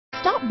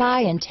Stop by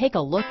and take a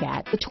look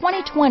at the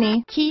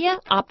 2020 Kia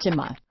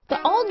Optima.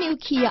 The all-new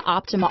Kia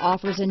Optima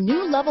offers a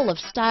new level of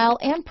style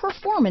and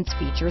performance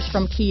features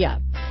from Kia.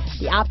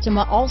 The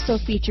Optima also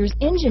features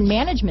engine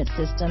management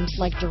systems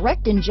like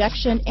direct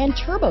injection and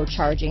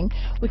turbocharging,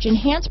 which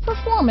enhance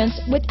performance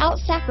without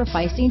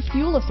sacrificing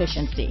fuel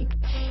efficiency.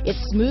 Its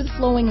smooth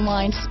flowing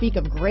lines speak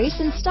of grace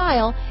and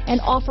style and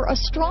offer a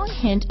strong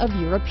hint of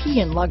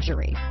European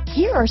luxury.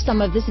 Here are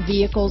some of this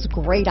vehicle's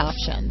great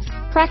options: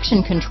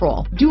 traction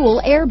control,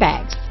 dual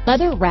airbags,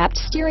 leather-wrapped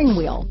steering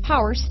wheel,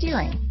 power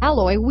steering,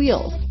 alloy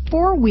wheels,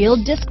 four-wheel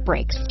disc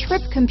brakes,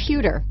 trip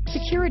computer,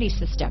 security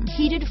system,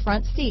 heated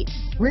front seats,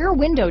 rear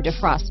window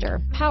defroster,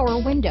 power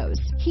windows,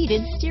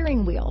 heated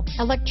steering wheel,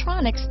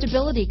 electronic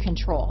stability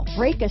control,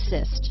 brake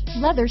assist,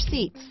 leather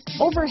seats,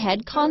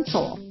 overhead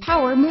console,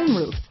 power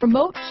moonroof,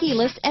 remote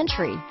keyless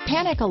entry,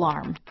 panic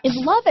alarm. Is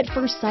love at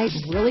first sight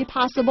really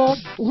possible?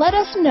 Let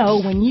us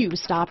know when you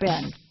stop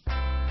in.